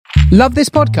Love this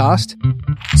podcast?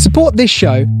 Support this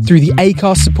show through the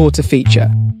Acast supporter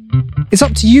feature. It's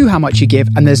up to you how much you give,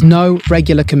 and there's no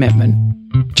regular commitment.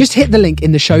 Just hit the link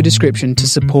in the show description to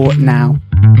support now.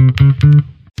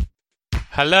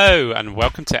 Hello and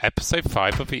welcome to episode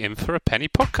 5 of the In For A Penny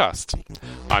podcast.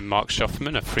 I'm Mark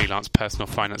Schoffman, a freelance personal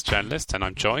finance journalist, and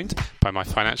I'm joined by my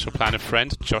financial planner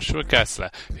friend Joshua Gersler,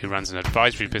 who runs an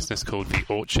advisory business called The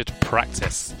Orchard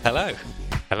Practice. Hello.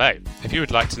 Hello. If you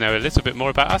would like to know a little bit more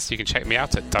about us, you can check me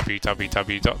out at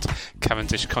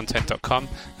www.cavendishcontent.com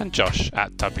and Josh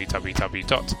at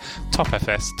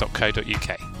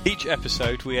www.topfs.co.uk. Each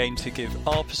episode we aim to give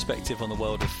our perspective on the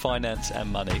world of finance and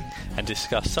money and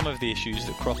discuss some of the issues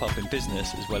that crop up in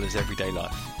business as well as everyday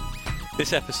life.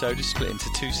 This episode is split into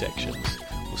two sections.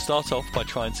 We'll start off by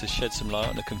trying to shed some light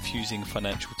on a confusing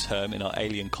financial term in our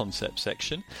alien concept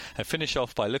section and finish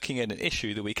off by looking at an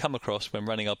issue that we come across when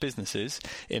running our businesses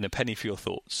in A Penny for Your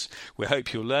Thoughts. We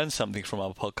hope you'll learn something from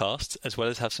our podcast as well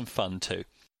as have some fun too.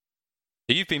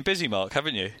 You've been busy, Mark,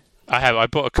 haven't you? I have. I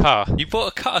bought a car. You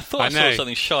bought a car? I thought I saw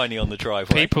something shiny on the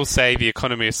driveway. People say the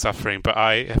economy is suffering, but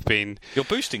I have been... You're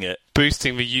boosting it?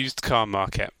 Boosting the used car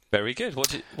market. Very good.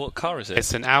 What car is it?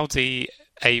 It's an Audi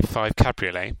A5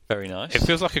 Cabriolet. Very nice. It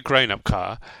feels like a grown-up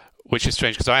car, which is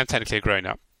strange because I am technically a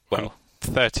grown-up. Well,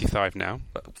 I'm 35 now.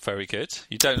 Very good.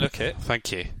 You don't look it.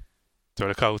 Thank you. Do I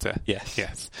look older? Yes.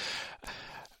 Yes.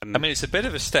 I mean, it's a bit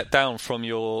of a step down from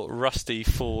your rusty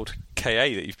Ford KA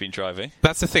that you've been driving.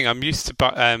 That's the thing. I'm used to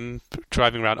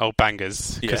driving around old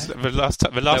bangers. Yeah. The last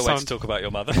time to talk about your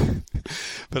mother.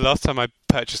 The last time I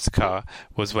purchased a car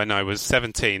was when I was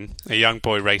 17, a young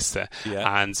boy racer,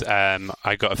 and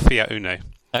I got a Fiat Uno.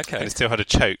 Okay. And it still had a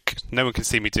choke. No one can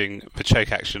see me doing the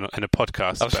choke action in a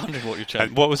podcast. I was wondering what your choke.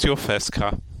 And what was your first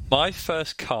car? My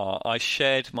first car, I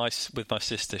shared with my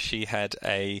sister. She had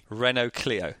a Renault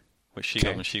Clio, which she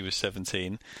got when she was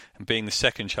 17. And being the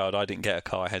second child, I didn't get a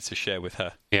car. I had to share with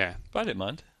her. Yeah. But I didn't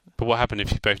mind. But what happened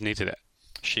if you both needed it?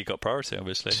 She got priority,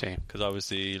 obviously, because I was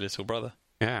the little brother.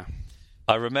 Yeah.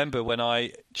 I remember when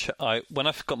I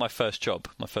got my first job,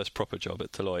 my first proper job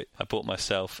at Deloitte, I bought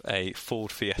myself a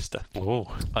Ford Fiesta.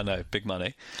 Oh. I know, big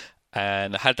money.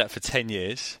 And I had that for 10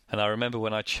 years. And I remember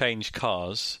when I changed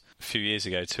cars a few years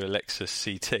ago to a Lexus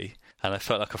CT, and I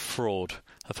felt like a fraud.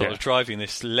 I thought I was driving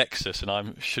this Lexus and I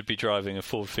should be driving a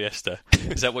Ford Fiesta.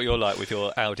 Is that what you're like with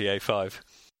your Audi A5?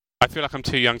 I feel like I'm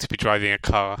too young to be driving a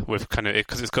car with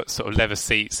because it's got sort of leather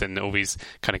seats and all these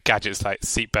kind of gadgets like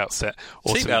seatbelt set.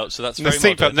 Seatbelt, so that's very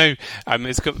modern. No,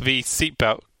 it's got the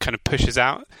seatbelt kind of pushes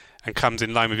out and comes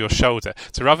in line with your shoulder.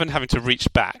 So rather than having to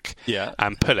reach back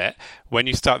and pull it, when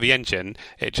you start the engine,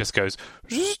 it just goes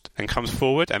and comes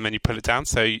forward, and then you pull it down,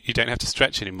 so you don't have to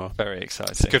stretch anymore. Very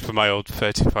exciting. It's good for my old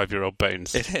 35-year-old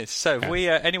bones. It is. So,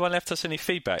 anyone left us any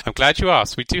feedback? I'm glad you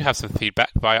asked. We do have some feedback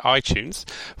via iTunes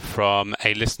from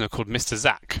a listener called Mr.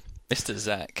 Zach. Mr.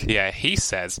 Zach. Yeah, he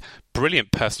says,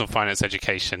 brilliant personal finance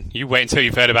education. You wait until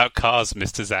you've heard about cars,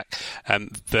 Mr. Zach.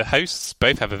 The hosts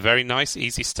both have a very nice,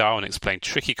 easy style and explain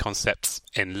tricky concepts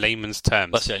in layman's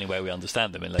terms. That's the only way we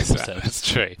understand them in layman's terms. That's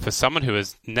true. For someone who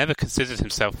has never considered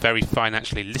himself very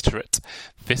financially literate,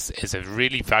 this is a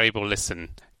really valuable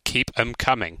listen. Keep them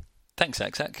coming. Thanks,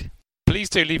 Zach. Please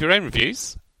do leave your own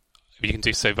reviews. You can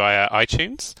do so via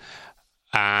iTunes,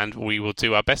 and we will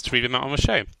do our best to read them out on the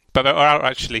show. But there are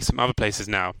actually some other places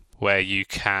now where you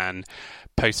can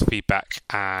post feedback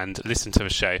and listen to the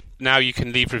show. Now you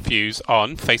can leave reviews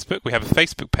on Facebook. We have a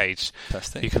Facebook page.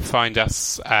 Fantastic. You can find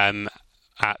us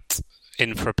at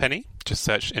In For A Penny. Just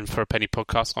search In For A Penny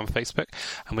podcast on Facebook.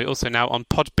 And we're also now on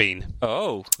Podbean.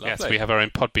 Oh, lovely. Yes, we have our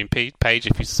own Podbean page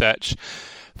if you search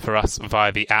for us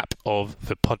via the app of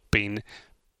the Podbean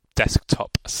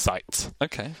desktop site.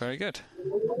 Okay, very good.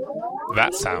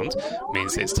 That sound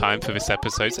means it's time for this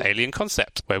episode's Alien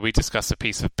Concept, where we discuss a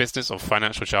piece of business or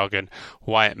financial jargon,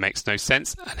 why it makes no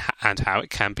sense, and how it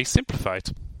can be simplified.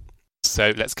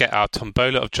 So let's get our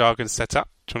tombola of jargon set up.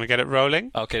 Do you want to get it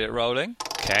rolling? I'll get it rolling.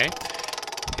 Okay,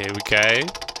 here we go.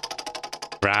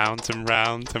 Round and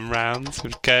round and round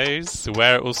it goes.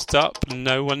 Where it will stop,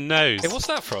 no one knows. Hey, what's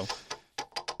that from?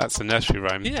 That's a nursery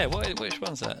rhyme. Yeah, which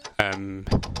one's that?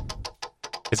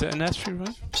 Is it a nursery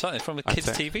rhyme? Something from a kids'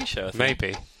 TV show, I think.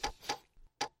 Maybe.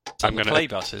 I'm going to play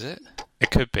bus, is it? It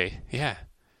could be, yeah.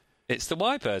 It's the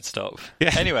Y-Bird stop.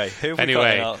 Yeah. Anyway, who have we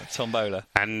got in our tombola?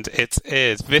 And it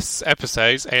is, this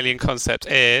episode's Alien Concept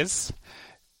is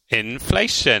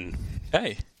inflation.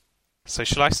 Hey. So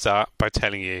shall I start by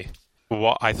telling you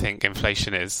what I think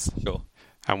inflation is? Sure.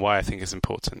 And why I think it's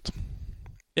important?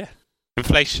 Yeah.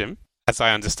 Inflation, as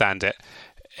I understand it,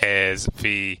 is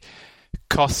the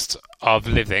cost of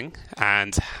living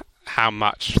and how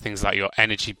much things like your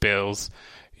energy bills,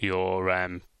 your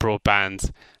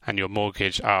broadband and your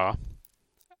mortgage are,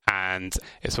 and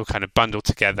it's all kind of bundled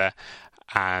together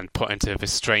and put into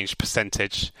this strange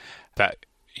percentage that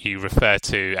you refer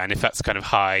to, and if that's kind of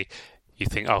high, you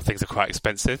think, oh, things are quite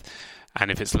expensive,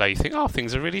 and if it's low, you think, oh,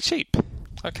 things are really cheap.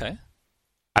 Okay.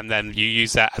 And then you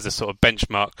use that as a sort of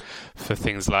benchmark for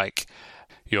things like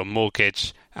your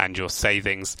mortgage and your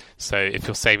savings. So if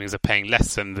your savings are paying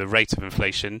less than the rate of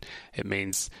inflation, it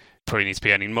means you probably need to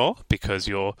be earning more because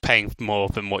you're paying more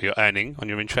than what you're earning on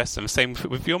your interest. And the same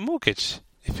with your mortgage.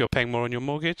 If you're paying more on your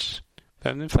mortgage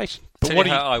than inflation. But Tell what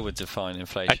you how I would define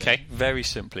inflation. Okay. Very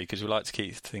simply, because we like to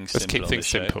keep things simple. Let's keep things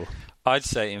simple. I'd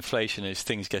say inflation is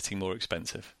things getting more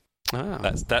expensive. Ah.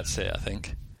 That's it, I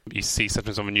think. You see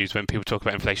sometimes on the news when people talk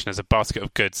about inflation as a basket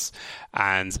of goods,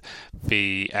 and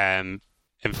the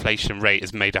inflation rate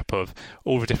is made up of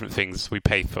all the different things we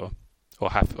pay for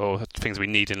or things we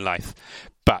need in life.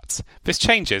 But this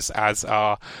changes as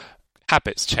our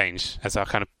habits change, as our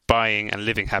kind of buying and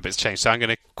living habits change. So I'm going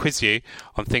to quiz you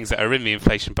on things that are in the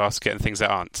inflation basket and things that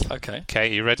aren't. Okay. Okay,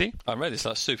 are you ready? I'm ready. It's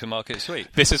like supermarket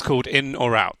sweep. This is called In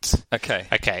or Out. Okay.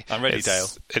 I'm ready, Dale.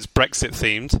 It's Brexit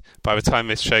themed. By the time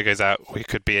this show goes out, we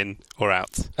could be in or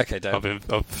out. Okay, Dale.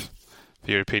 Of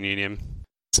the European Union.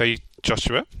 So,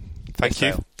 Joshua, thank Thanks,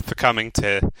 you Dale. for coming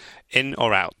to In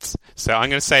or Out. So I'm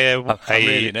going to say I'm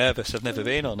really nervous. I've never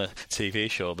been on a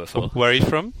TV show before. Where are you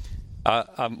from?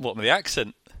 What with the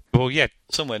accent? Well, yeah.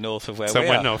 Somewhere north of where we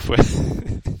Somewhere are. north.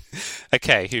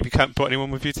 Okay, have you brought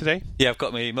anyone with you today? Yeah, I've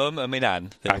got my mum and my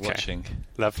nan that are watching.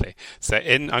 Lovely. So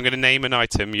I'm going to name an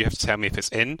item. You have to tell me if it's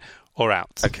in or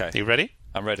out. Okay. Are you ready?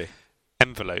 I'm ready.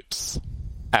 Envelopes.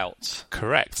 Out.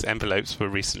 Correct. Envelopes were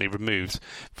recently removed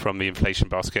from the inflation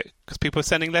basket because people are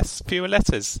sending fewer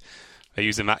letters. They're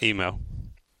using that email.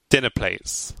 Dinner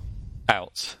plates.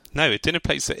 Out. No, dinner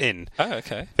plates are in. Oh,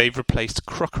 okay. They've replaced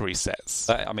crockery sets.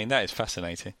 That is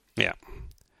fascinating. Yeah.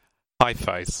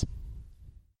 Hi-Fis.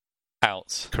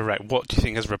 Out. Correct. What do you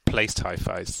think has replaced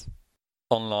Hi-Fis?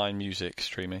 Online music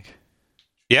streaming.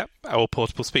 Yep. Or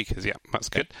portable speakers. Yep. That's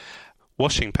Okay. good.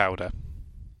 Washing powder.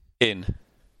 In.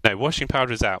 No, washing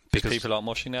powder is out Because people aren't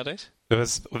washing nowadays? there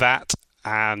was that,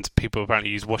 and people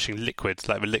apparently use washing liquids,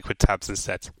 like the liquid tabs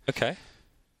instead. Okay.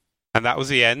 And that was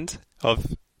the end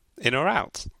of In or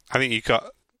Out. I think you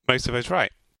got most of those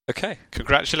right. Okay.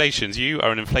 Congratulations, you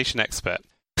are an inflation expert.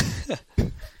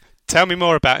 Tell me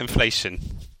more about inflation.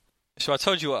 So I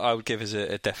told you what I would give as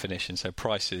a definition, so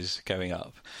prices going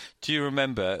up. Do you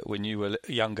remember when you were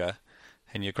younger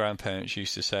and your grandparents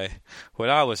used to say, when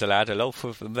I was a lad, a loaf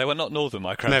of... They were not northern,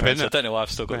 my grandparents. No. I don't know why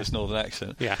I've still got this northern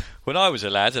accent. Yeah. When I was a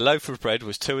lad, a loaf of bread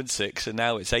was 2 and 6, and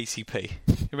now it's 80p.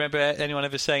 You remember anyone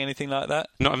ever saying anything like that?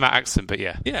 Not in that accent, but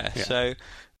yeah. Yeah. So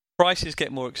prices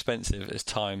get more expensive as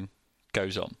time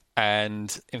goes on.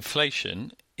 And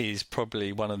inflation is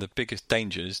probably one of the biggest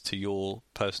dangers to your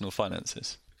personal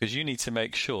finances. Because you need to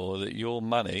make sure that your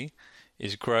money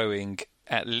is growing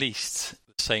at least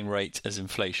the same rate as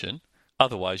inflation.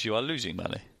 Otherwise, you are losing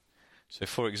money. So,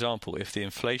 for example, if the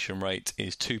inflation rate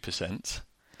is 2%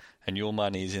 and your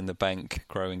money is in the bank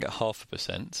growing at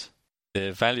 0.5%,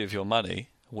 the value of your money,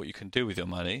 what you can do with your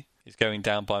money, is going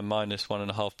down by minus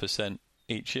 1.5%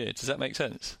 each year. Does that make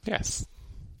sense? Yes.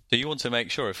 So you want to make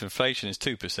sure if inflation is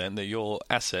 2% that your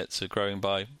assets are growing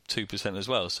by 2% as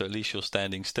well. So at least you're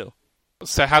standing still.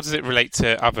 So how does it relate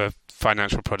to other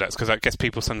financial products? Because I guess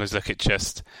people sometimes look at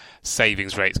just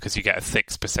savings rates because you get a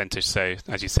fixed percentage. So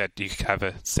as you said, you could have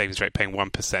a savings rate paying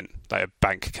 1%, like a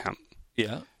bank account.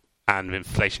 Yeah. And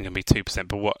inflation can be 2%.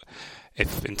 But what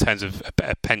if in terms of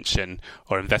a pension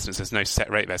or investments, there's no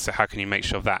set rate there? So how can you make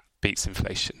sure that beats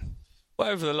inflation? Well,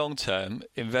 over the long term,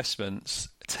 investments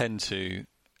tend to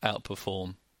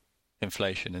outperform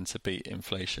inflation and to beat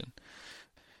inflation.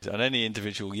 On any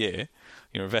individual year,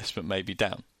 your investment may be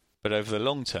down, but over the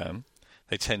long term,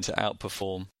 they tend to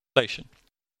outperform inflation.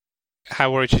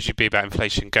 How worried should you be about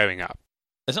inflation going up?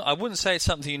 I wouldn't say it's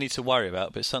something you need to worry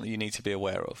about, but it's something you need to be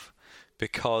aware of.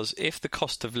 Because if the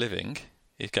cost of living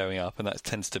is going up, and that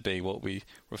tends to be what we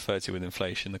refer to with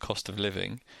inflation, the cost of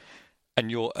living,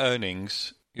 and your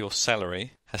earnings, your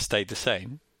salary, has stayed the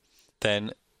same,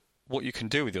 then what you can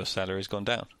do with your salary has gone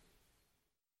down.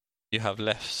 You have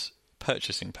less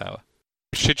purchasing power.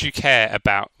 Should you care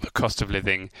about the cost of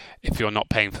living if you're not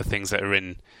paying for things that are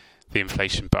in the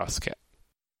inflation basket?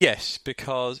 Yes,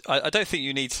 because I don't think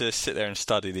you need to sit there and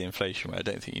study the inflation rate. I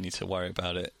don't think you need to worry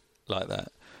about it like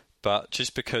that. But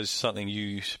just because something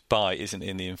you buy isn't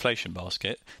in the inflation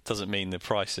basket doesn't mean the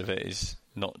price of it is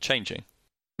not changing.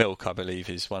 Milk, I believe,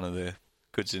 is one of the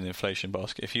goods in the inflation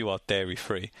basket. If you are dairy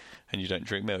free and you don't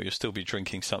drink milk, you'll still be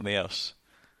drinking something else,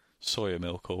 soya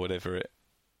milk or whatever it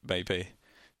may be.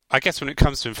 I guess when it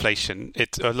comes to inflation,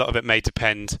 a lot of it may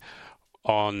depend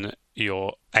on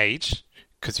your age,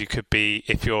 because you could be,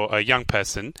 if you're a young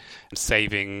person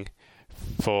saving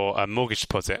for a mortgage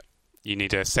deposit, you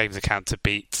need a savings account to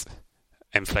beat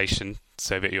inflation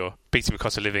so that you're beating the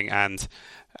cost of living and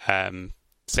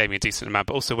saving a decent amount.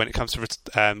 But also when it comes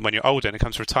to when you're older and it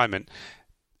comes to retirement,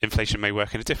 inflation may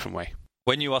work in a different way.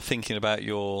 When you are thinking about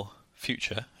your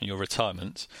future and your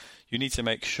retirement, you need to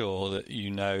make sure that you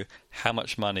know how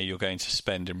much money you're going to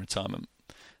spend in retirement.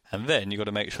 And then you've got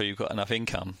to make sure you've got enough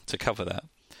income to cover that.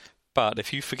 But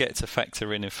if you forget to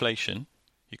factor in inflation,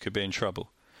 you could be in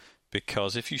trouble.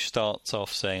 Because if you start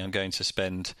off saying, I'm going to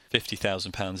spend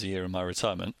 £50,000 a year in my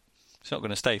retirement, it's not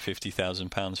going to stay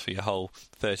 £50,000 for your whole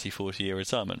 30, 40-year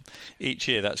retirement. Each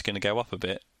year that's going to go up a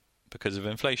bit because of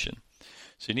inflation.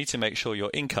 So you need to make sure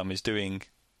your income is doing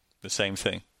the same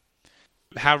thing.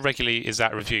 How regularly is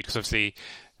that reviewed? Because obviously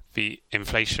the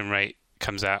inflation rate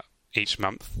comes out each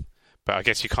month, but I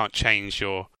guess you can't change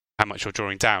how much you're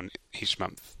drawing down each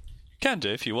month. You can do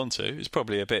if you want to. It's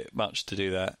probably a bit much to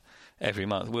do that every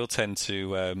month. We'll tend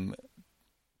to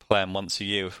plan once a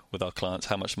year with our clients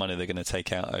how much money they're going to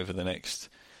take out over the next,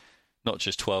 not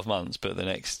just 12 months, but the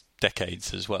next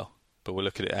decades as well. But we'll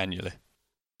look at it annually.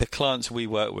 The clients we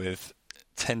work with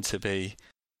tend to be,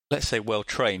 let's say, well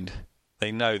trained.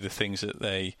 They know the things that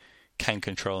they can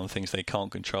control and things they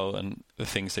can't control, and the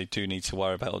things they do need to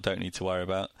worry about or don't need to worry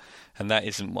about, and that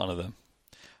isn't one of them.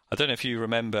 I don't know if you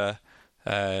remember,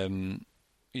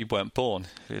 you weren't born,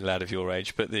 a lad of your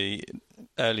age, but the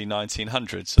early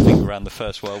 1900s, I think around the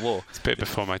First World War. It's a bit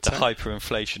before my time. time. The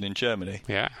hyperinflation in Germany.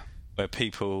 Yeah. Where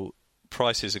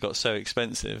prices have got so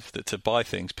expensive that to buy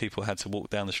things, people had to walk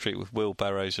down the street with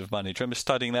wheelbarrows of money. Do you remember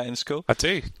studying that in school? I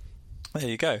do. There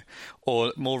you go.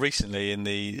 Or more recently, in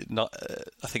the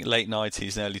I think late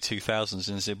 90s and early 2000s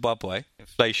in Zimbabwe,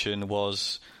 inflation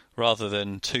was, rather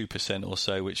than 2% or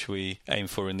so, which we aim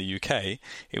for in the UK,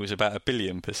 it was about 1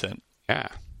 billion %. Yeah.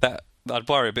 I'd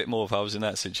worry a bit more if I was in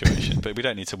that situation, but we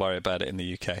don't need to worry about it in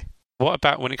the UK. What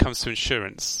about when it comes to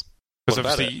insurance? Because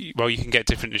What about obviously, well, you can get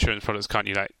different insurance products, can't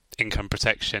you? Like income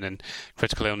protection and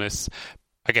critical illness.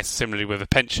 I guess similarly with a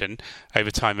pension,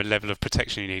 over time the level of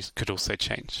protection you need could also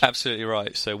change. Absolutely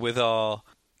right. So with our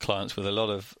clients with a lot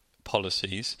of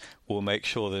policies, we'll make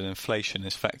sure that inflation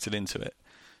is factored into it.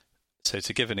 So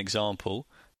to give an example,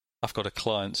 I've got a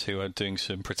client who are doing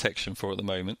some protection for at the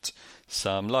moment,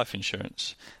 some life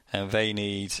insurance, and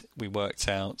we worked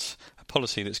out a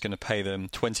policy that's going to pay them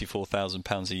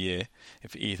 £24,000 a year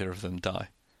if either of them die.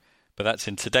 But that's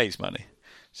in today's money.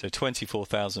 So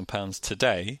 £24,000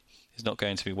 today is not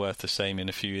going to be worth the same in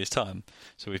a few years' time.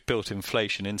 So we've built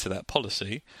inflation into that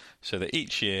policy so that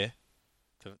each year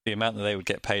the amount that they would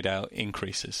get paid out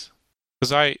increases.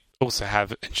 Because I also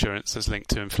have insurance that's linked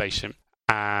to inflation,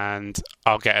 and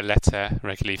I'll get a letter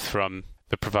regularly from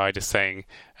the provider saying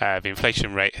the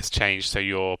inflation rate has changed, so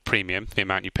your premium, the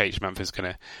amount you pay each month, is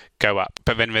going to go up.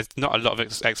 But then there's not a lot of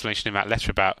explanation in that letter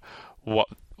about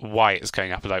why it's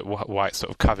going up, like why it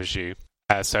sort of covers you.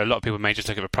 So a lot of people may just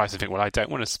look at the price and think, well, I don't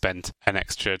want to spend an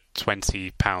extra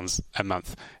 £20 a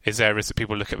month. Is there a risk that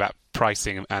people look at that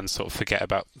pricing and sort of forget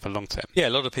about the long term? Yeah, a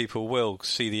lot of people will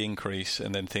see the increase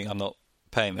and then think, I'm not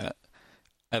paying that.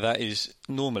 And that is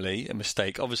normally a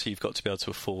mistake. Obviously, you've got to be able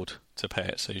to afford to pay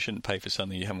it, so you shouldn't pay for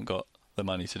something you haven't got the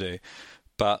money to do.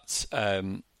 But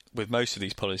with most of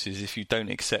these policies, if you don't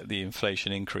accept the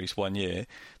inflation increase 1 year,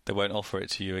 they won't offer it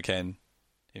to you again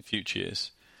in future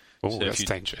years. Oh, so that's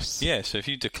dangerous. Yeah, so if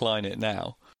you decline it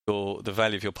now, the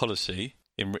value of your policy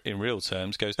in real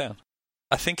terms goes down.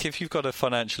 I think if you've got a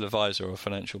financial advisor or a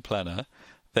financial planner,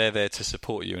 they're there to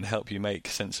support you and help you make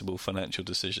sensible financial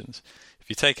decisions. If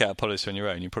you take out a policy on your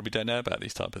own, you probably don't know about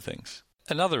these type of things.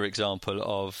 Another example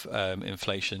of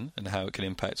inflation and how it can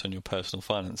impact on your personal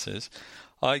finances,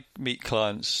 I meet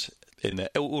clients in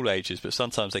all ages, but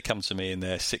sometimes they come to me in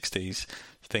their 60s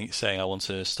saying, I want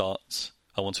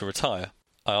to retire.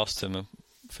 I asked them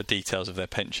for details of their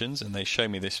pensions, and they show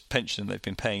me this pension they've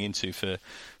been paying into for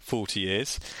 40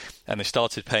 years, and they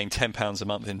started paying £10 a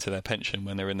month into their pension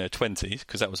when they're in their 20s,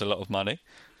 because that was a lot of money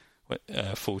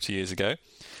 40 years ago,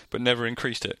 but never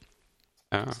increased it.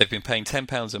 So they've been paying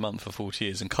 £10 a month for 40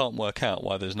 years and can't work out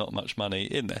why there's not much money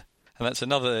in there. And that's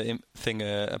another thing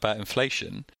about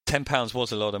inflation. £10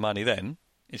 was a lot of money then.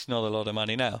 It's not a lot of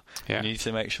money now. Yeah. You need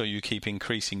to make sure you keep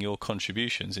increasing your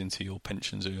contributions into your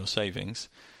pensions or your savings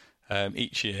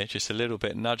each year, just a little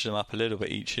bit, nudge them up a little bit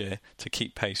each year to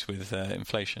keep pace with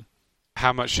inflation.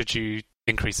 How much should you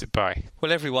increase it by?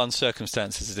 Well, everyone's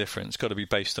circumstances are different. It's got to be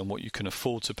based on what you can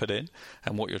afford to put in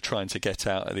and what you're trying to get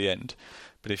out at the end.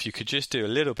 But if you could just do a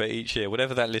little bit each year,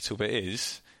 whatever that little bit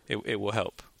is, it will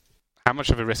help. How much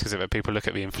of a risk is it that people look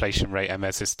at the inflation rate and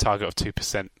there's this target of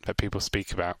 2% that people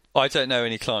speak about? I don't know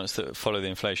any clients that follow the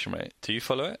inflation rate. Do you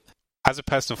follow it? As a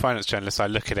personal finance journalist, I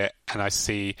look at it and I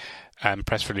see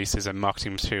press releases and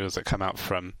marketing materials that come out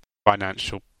from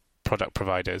financial product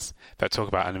providers that talk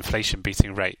about an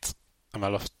inflation-beating rate. And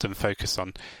I'll often focus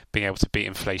on being able to beat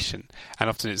inflation. And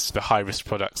often it's the high-risk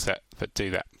products that do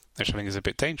that, which I think is a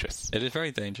bit dangerous. It is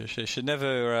very dangerous. You should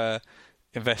never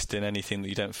invest in anything that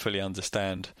you don't fully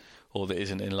understand or that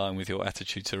isn't in line with your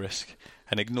attitude to risk.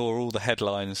 And ignore all the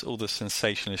headlines, all the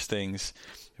sensationalist things.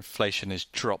 Inflation is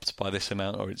dropped by this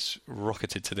amount or it's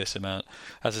rocketed to this amount.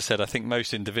 As I said, I think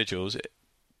most individuals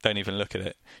don't even look at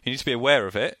it. You need to be aware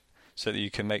of it so that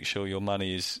you can make sure your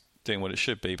money is doing what it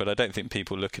should be. But I don't think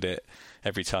people look at it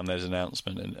every time there's an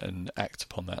announcement and act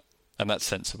upon that. And that's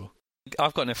sensible.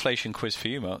 I've got an inflation quiz for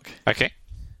you, Mark. Okay.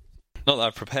 Not that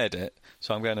I've prepared it,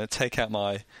 so I'm going to take out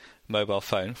my mobile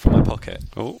phone from my pocket.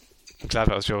 Oh, I'm glad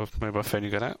that was your mobile phone you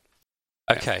got out.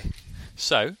 Okay,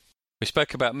 so we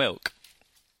spoke about milk.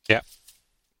 Yeah.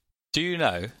 Do you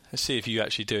know, let's see if you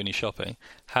actually do any shopping,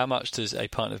 how much does a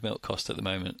pint of milk cost at the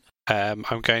moment? I'm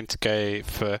going to go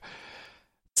for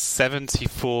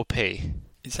 74p.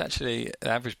 It's actually, the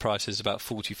average price is about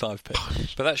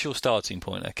 45p. But that's your starting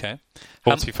point, okay?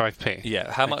 45p?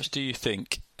 Yeah, how much do you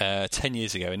think 10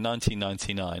 years ago, in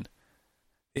 1999,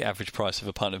 the average price of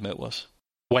a pint of milk was?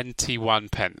 21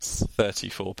 pence.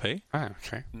 34p. Oh,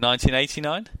 okay.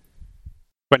 1989?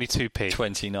 22p.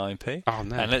 29p. Oh,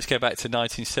 no. And let's go back to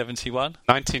 1971.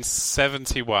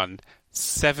 1971,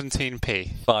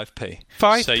 17p. 5p.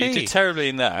 5p? So you did terribly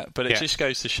in that, but it Yeah. just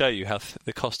goes to show you how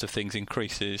the cost of things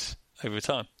increases over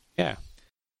time. Yeah.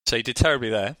 So you did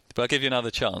terribly there, but I'll give you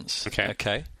another chance.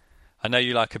 Okay. I know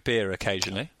you like a beer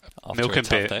occasionally. After Milk a and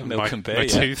tough beer. Day. Milk and beer, my yeah.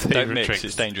 two Don't favourite mix. drinks.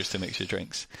 It's dangerous to mix your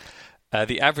drinks.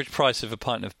 The average price of a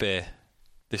pint of beer.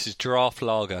 This is draft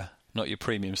lager, not your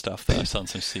premium stuff that I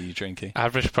sometimes see you drinking.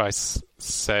 Average price.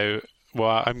 So,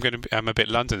 well, I'm a bit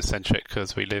London centric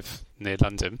because we live near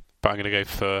London, but I'm going to go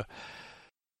for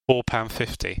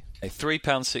 £4.50. Okay,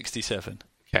 £3.67.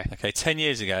 Okay. 10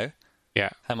 years ago.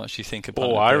 Yeah. How much do you think a pint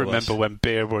of Oh, beer I was? remember when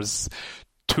beer was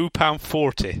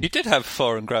 £2.40. You did have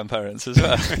foreign grandparents as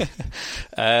well.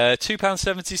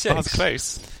 £2.76. Oh, that's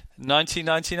close.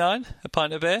 1999, a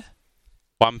pint of beer.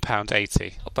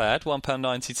 £1.80. Not bad.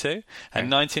 £1.92.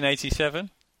 And 1987,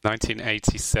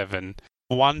 1987.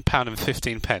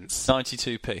 £1.15.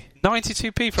 92p.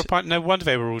 92p for a pint. No wonder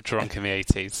they were all drunk in the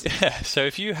 80s. Yeah. So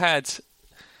if your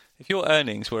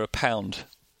earnings were £1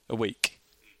 a week,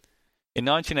 in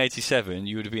 1987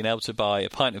 you would have been able to buy a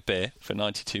pint of beer for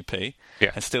 92p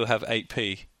and still have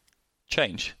 8p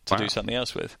change to do something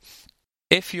else with.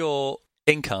 If your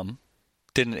income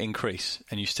didn't increase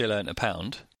and you still earned £1,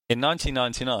 in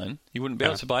 1999 you wouldn't be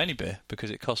able to buy any beer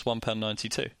because it cost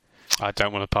 £1.92. I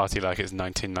don't want to party like it's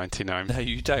 1999. No,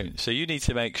 you don't. So you need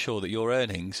to make sure that your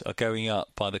earnings are going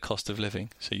up by the cost of living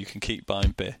so you can keep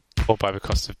buying beer. Or by the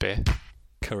cost of beer.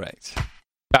 Correct.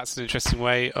 That's an interesting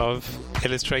way of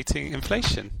illustrating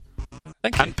inflation.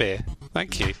 Thank you. And beer.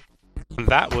 Thank you. And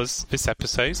that was this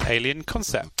episode's Alien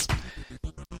Concept.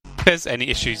 If there's any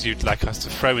issues you'd like us to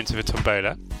throw into the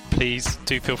tombola, please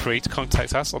do feel free to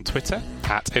contact us on Twitter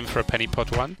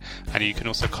 @InForAPennyPod1, and you can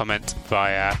also comment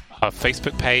via our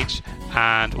Facebook page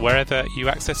and wherever you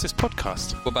access this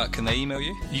podcast. What about, can they email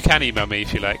you? You can email me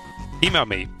if you like. Email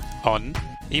me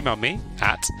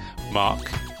at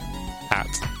mark at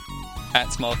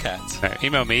 @Markat. No,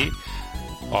 email me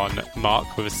on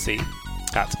Mark with a C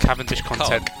at Cavendish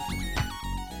Content.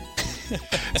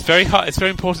 It's very hard. It's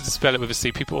very important to spell it with a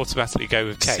C. People automatically go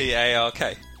with K.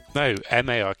 C-A-R-K. No,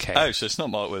 M-A-R-K. Oh, so it's not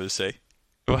Mark with a C.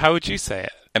 Well, how would you say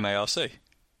it? M-A-R-C.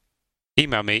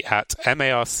 Email me at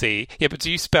M-A-R-C. Yeah, but do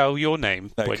you spell your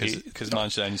name? No, because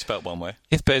mine's only spelt one way.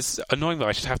 Yes, but it's annoying that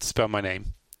I should have to spell my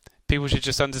name. People should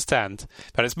just understand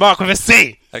that it's Mark with a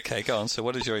C. Okay, go on. So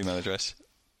what is your email address?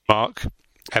 Mark,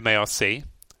 M-A-R-C,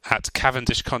 at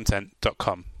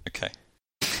cavendishcontent.com. Okay.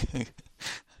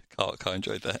 Can't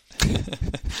enjoy that.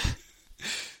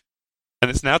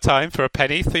 And it's now time for a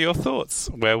penny for your thoughts,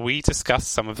 where we discuss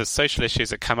some of the social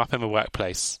issues that come up in the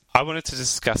workplace. I wanted to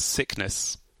discuss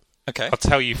sickness. Okay. I'll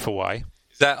tell you for why.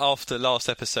 Is that after last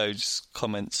episode's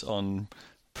comments on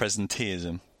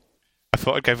presenteeism? I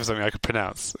thought I'd go for something I could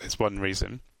pronounce. It's one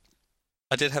reason.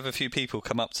 I did have a few people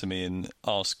come up to me and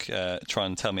ask, try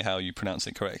and tell me how you pronounce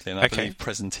it correctly. And I believe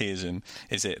presenteeism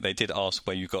is it. They did ask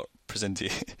where you got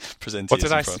presenteeism What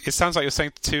did I? from. It sounds like you're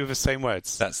saying two of the same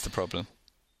words. That's the problem.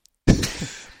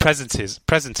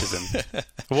 Presentism.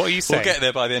 What are you saying? We'll get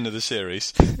there by the end of the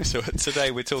series. So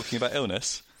today we're talking about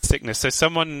illness. Sickness. So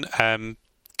someone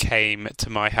came to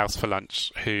my house for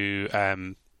lunch who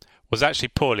was actually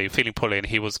feeling poorly, and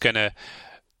he was going to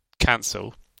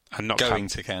cancel and not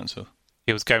to cancel.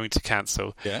 He was going to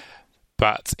cancel. Yeah.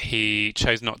 But he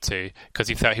chose not to because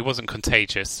he felt he wasn't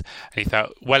contagious, and he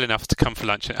felt well enough to come for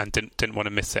lunch and didn't want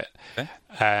to miss it.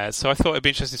 Okay. So I thought it'd be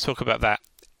interesting to talk about that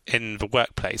in the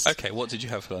workplace. Okay, what did you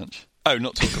have for lunch? Oh,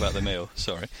 not talk about the meal,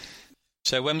 sorry.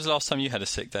 So when was the last time you had a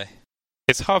sick day?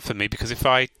 It's hard for me because if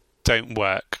I don't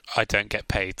work, I don't get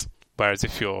paid. Whereas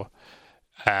if you're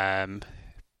in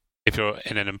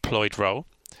an employed role,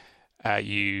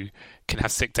 you can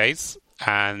have sick days,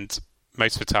 and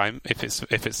most of the time, if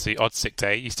it's the odd sick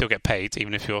day, you still get paid,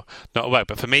 even if you're not at work.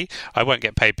 But for me, I won't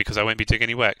get paid because I won't be doing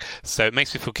any work. So it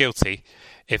makes me feel guilty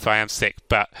if I am sick.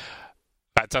 But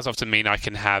that does often mean I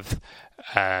can have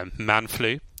man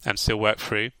flu and still work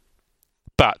through.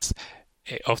 But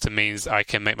it often means I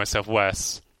can make myself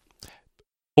worse.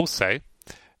 Also,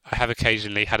 I have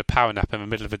occasionally had a power nap in the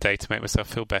middle of the day to make myself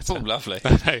feel better. Oh, lovely. I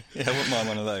know. Yeah, I wouldn't mind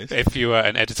one of those. If you are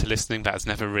an editor listening, that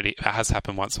has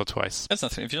happened once or twice. That's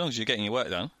nothing, as long as you're getting your work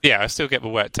done. Yeah, I still get the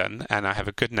work done, and I have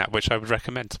a good nap, which I would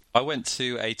recommend. I went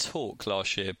to a talk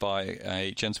last year by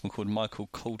a gentleman called Michael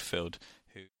Caulfield,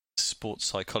 who's a sports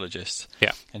psychologist.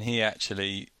 Yeah. And he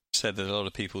actually said that a lot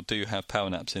of people do have power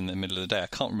naps in the middle of the day. I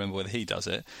can't remember whether he does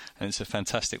it, and it's a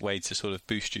fantastic way to sort of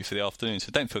boost you for the afternoon. So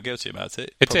don't feel guilty about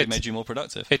it. It probably made you more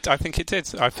productive. I think it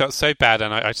did. I felt so bad,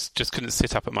 and I just couldn't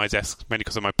sit up at my desk, mainly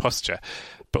because of my posture,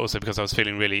 but also because I was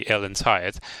feeling really ill and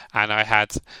tired. And I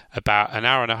had about an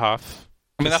hour and a half.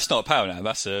 I mean, that's not a power nap.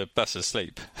 That's a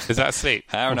sleep. Is that a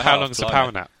sleep? Hour and a half. How long is a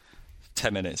power nap?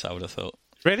 10 minutes, I would have thought.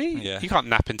 Really? Yeah. You can't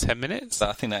nap in 10 minutes?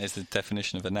 I think that is the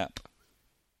definition of a nap.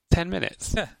 10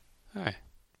 minutes? Yeah. Oh.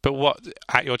 But what,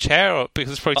 at your chair? Or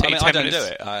because it's probably taking 10 minutes? I don't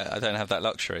do it. I don't have that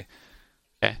luxury.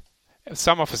 Yeah.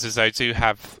 Some offices, though, do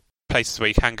have places where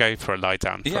you can go for a lie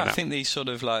down. Yeah, I think these sort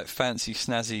of like fancy,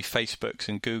 snazzy Facebooks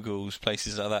and Googles,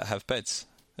 places like that, have beds.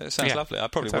 It sounds lovely. I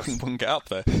probably wouldn't get up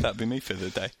there. That'd be me for the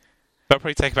day. That'll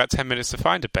probably take about 10 minutes to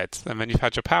find a bed, and then you've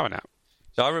had your power nap.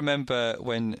 So I remember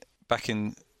back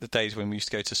in the days when we used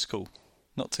to go to school,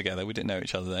 not together, we didn't know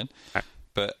each other then,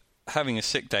 but having a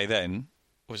sick day then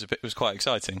was quite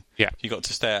exciting. Yeah. You got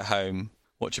to stay at home,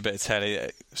 watch a bit of telly.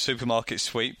 Supermarket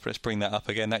sweep, let's bring that up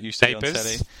again. That used to be on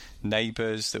telly.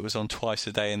 Neighbours, that was on twice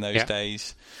a day in those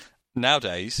days.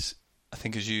 Nowadays, I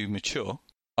think as you mature,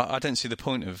 I don't see the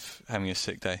point of having a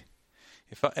sick day.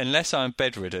 Unless I'm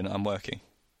bedridden, I'm working.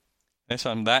 Unless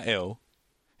I'm that ill,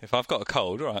 if I've got a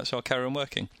cold, all right, so I'll carry on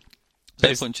working.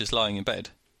 There's no point just lying in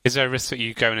bed. Is there a risk that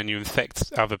you go in and you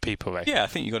infect other people, though? Yeah, I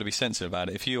think you've got to be sensitive about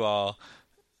it. If you are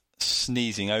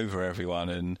sneezing over everyone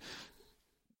and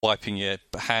wiping your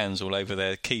hands all over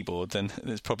their keyboard, then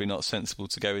it's probably not sensible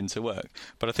to go into work.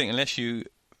 But I think unless you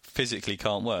physically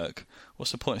can't work,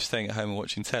 what's the point of staying at home and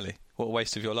watching telly? What a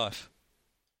waste of your life.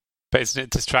 But isn't it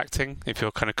distracting if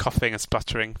you're kind of coughing and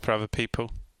spluttering for other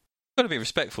people? You've got to be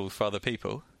respectful for other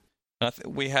people. And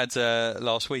we had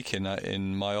last week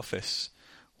in my office,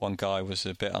 one guy was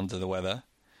a bit under the weather,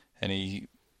 and he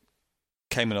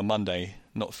came in on Monday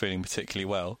not feeling particularly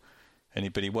well,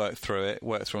 but he worked through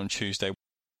on Tuesday.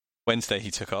 Wednesday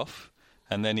he took off,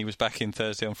 and then he was back in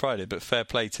Thursday on Friday. But fair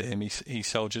play to him, he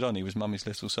soldiered on. He was mummy's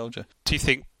little soldier. Do you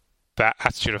think that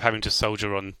attitude of having to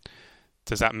soldier on,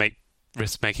 does that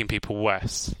risk making people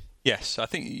worse? Yes, I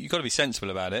think you've got to be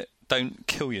sensible about it. Don't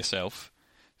kill yourself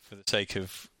for the sake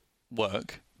of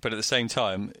work, but at the same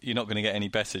time, you're not going to get any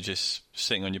better just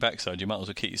sitting on your backside. You might as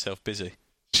well keep yourself busy.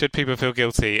 Should people feel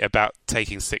guilty about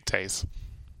taking sick days?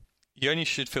 You only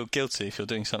should feel guilty if you're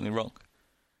doing something wrong.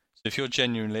 So if you're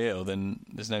genuinely ill, then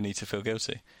there's no need to feel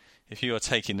guilty. If you are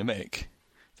taking the mick,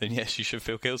 then yes, you should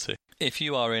feel guilty. If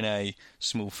you are in a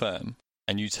small firm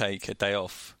and you take a day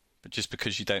off, but just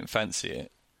because you don't fancy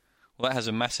it, well, that has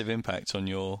a massive impact on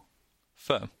your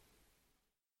firm.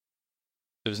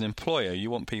 So as an employer,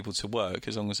 you want people to work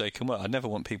as long as they can work. I never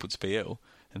want people to be ill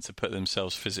and to put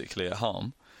themselves physically at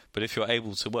harm. But if you're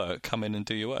able to work, come in and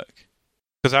do your work.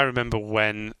 Because I remember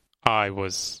when I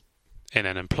was in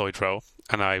an employed role,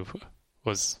 and I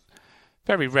was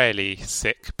very rarely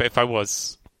sick, but if I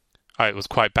was, it was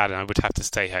quite bad, and I would have to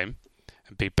stay home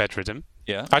and be bedridden.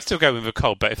 Yeah, I'd still go with a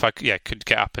cold, but if I could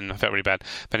get up and I felt really bad,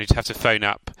 then you'd have to phone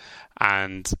up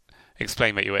and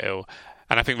explain that you were ill.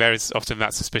 And I think there is often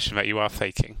that suspicion that you are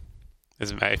faking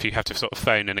Doesn't matter if you have to sort of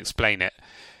phone and explain it.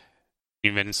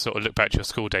 You then sort of look back to your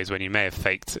school days when you may have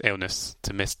faked illness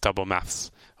to miss double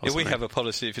maths. Yeah, we have a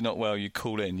policy: if you're not well, you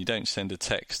call in. You don't send a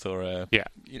text or a... Yeah.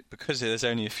 Because there's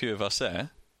only a few of us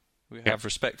there, we have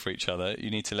respect for each other. You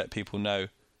need to let people know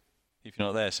if you're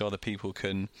not there, so other people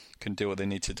can do what they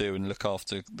need to do and look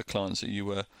after the clients that you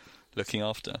were looking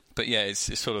after. But yeah,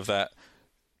 it's sort of that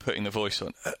putting the voice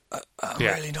on. I'm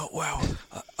really not well.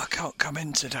 I can't come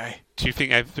in today. Do you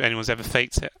think anyone's ever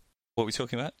faked it? What are we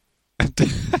talking about? Do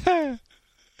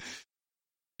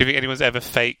you think anyone's ever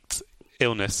faked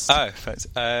illness? Oh, fact.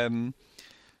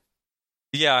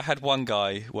 Yeah, I had one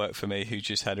guy work for me who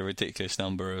just had a ridiculous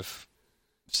number of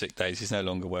sick days. He's no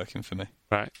longer working for me.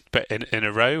 Right, but in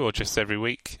a row or just every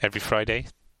week, every Friday?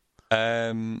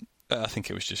 I think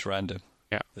it was just random.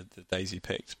 Yeah, the days he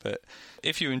picked. But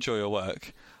if you enjoy your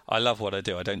work, I love what I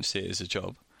do. I don't see it as a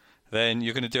job. Then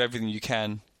you're going to do everything you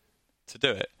can to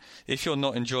do it. If you're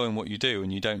not enjoying what you do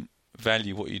and you don't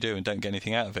value what you do and don't get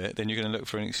anything out of it, then you're going to look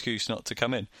for an excuse not to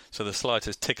come in. So the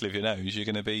slightest tickle of your nose, you're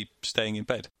going to be staying in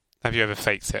bed. Have you ever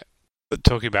faked it?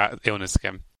 Talking about illness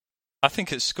again. I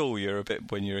think at school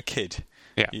when you're a kid,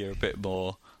 yeah, you're a bit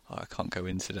more, I can't go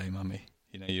in today, mummy.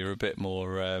 You're a bit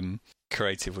more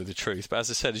creative with the truth. But as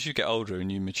I said, as you get older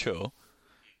and you mature,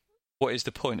 what is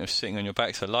the point of sitting on your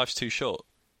back? So life's too short.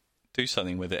 Do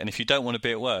something with it. And if you don't want to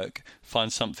be at work,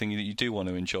 find something that you do want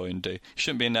to enjoy and do. You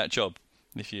shouldn't be in that job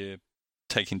if you're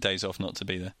taking days off not to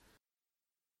be there.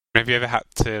 Have you ever had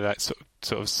to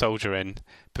sort of soldier in,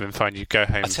 but then find you go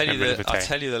home? I'll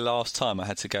tell you the last time I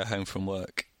had to go home from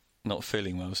work not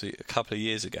feeling well. So a couple of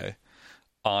years ago,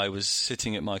 I was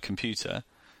sitting at my computer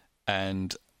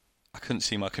and I couldn't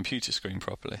see my computer screen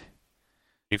properly.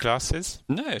 Your glasses?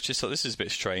 No, I just thought this is a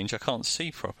bit strange. I can't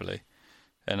see properly.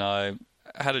 And I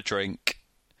had a drink.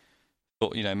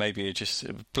 Thought, maybe just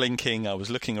blinking. I was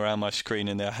looking around my screen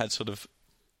and I had sort of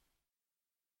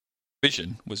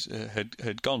vision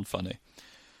had gone funny.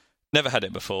 Never had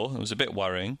it before. It was a bit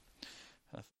worrying.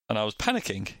 And I was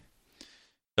panicking.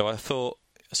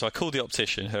 So I called the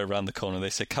optician, her around the corner. They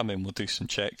said, come in, we'll do some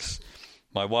checks.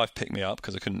 My wife picked me up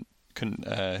because I couldn't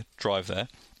drive there.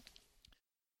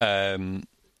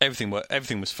 Everything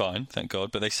was fine, thank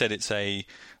God. But they said it's a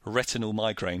retinal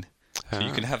migraine. So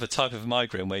you can have a type of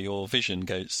migraine where your vision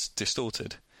goes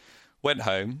distorted. Went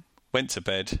home, went to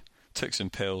bed, took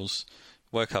some pills,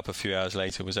 woke up a few hours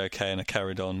later, was okay, and I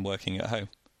carried on working at home.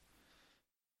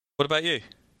 What about you?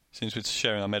 Since we're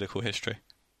sharing our medical history.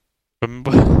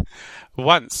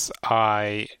 Once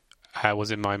I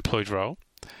was in my employed role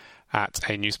at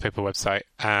a newspaper website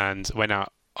and went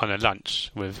out on a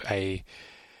lunch with a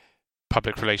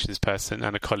public relations person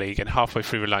and a colleague, and halfway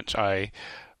through the lunch I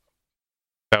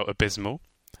felt abysmal.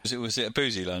 Was it a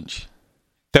boozy lunch?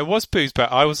 There was booze, but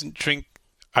I wasn't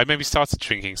I maybe started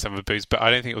drinking some of the booze, but I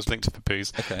don't think it was linked to the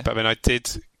booze. Okay. But then I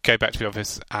did go back to the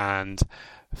office and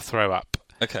throw up.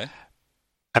 Okay.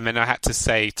 And then I had to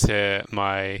say to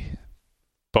my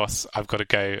boss, I've got to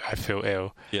go, I feel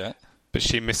ill. Yeah. But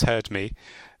she misheard me.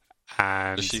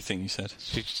 And what did she think you said?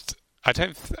 I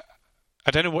don't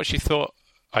know what she thought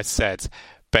I said,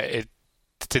 but it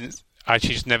didn't. She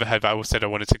just never heard that I said I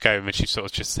wanted to go, and then she sort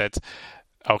of just said,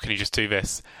 "Oh, can you just do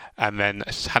this?" And then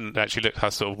she hadn't actually looked. I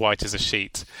was sort of white as a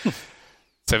sheet.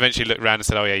 So eventually looked around and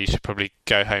said, "Oh yeah, you should probably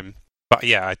go home." But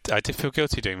yeah, I did feel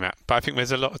guilty doing that. But I think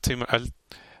there's a lot too much.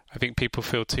 I think people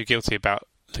feel too guilty about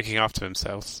looking after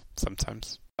themselves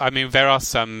sometimes. I mean, there are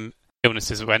some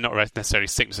illnesses where not necessarily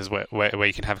sicknesses where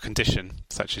you can have a condition,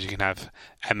 such as you can have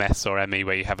MS or ME,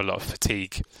 where you have a lot of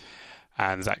fatigue,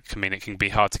 and that can mean it can be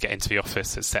hard to get into the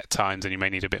office at set times, and you may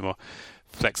need a bit more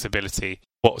flexibility.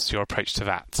 What's your approach to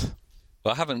that?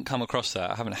 Well, I haven't come across that.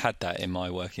 I haven't had that in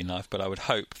my working life, but I would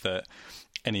hope that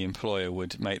any employer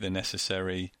would make the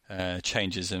necessary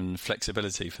changes and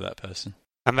flexibility for that person.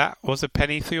 And that was a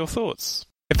penny for your thoughts.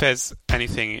 If there's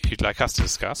anything you'd like us to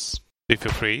discuss, do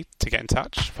feel free to get in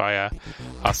touch via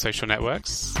our social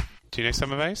networks. Do you know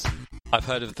some of those? I've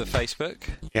heard of the Facebook.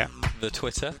 Yeah. The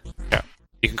Twitter. Yeah.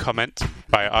 You can comment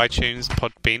via iTunes,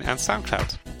 Podbean and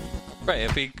SoundCloud. Great.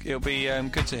 It'll be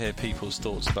good to hear people's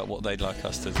thoughts about what they'd like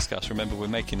us to discuss. Remember, we're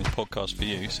making this podcast for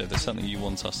you, so if there's something you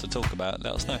want us to talk about,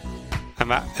 let us know. And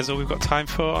that is all we've got time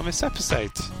for on this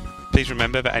episode. Please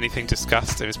remember that anything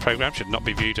discussed in this programme should not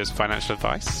be viewed as financial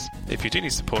advice. If you do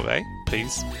need support though,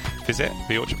 please visit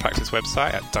the Orchard Practice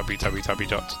website at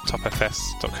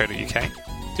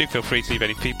www.topfs.co.uk. Do feel free to leave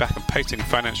any feedback and post any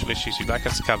financial issues you'd like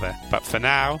us to cover. But for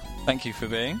now, thank you for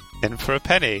being in for a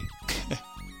penny.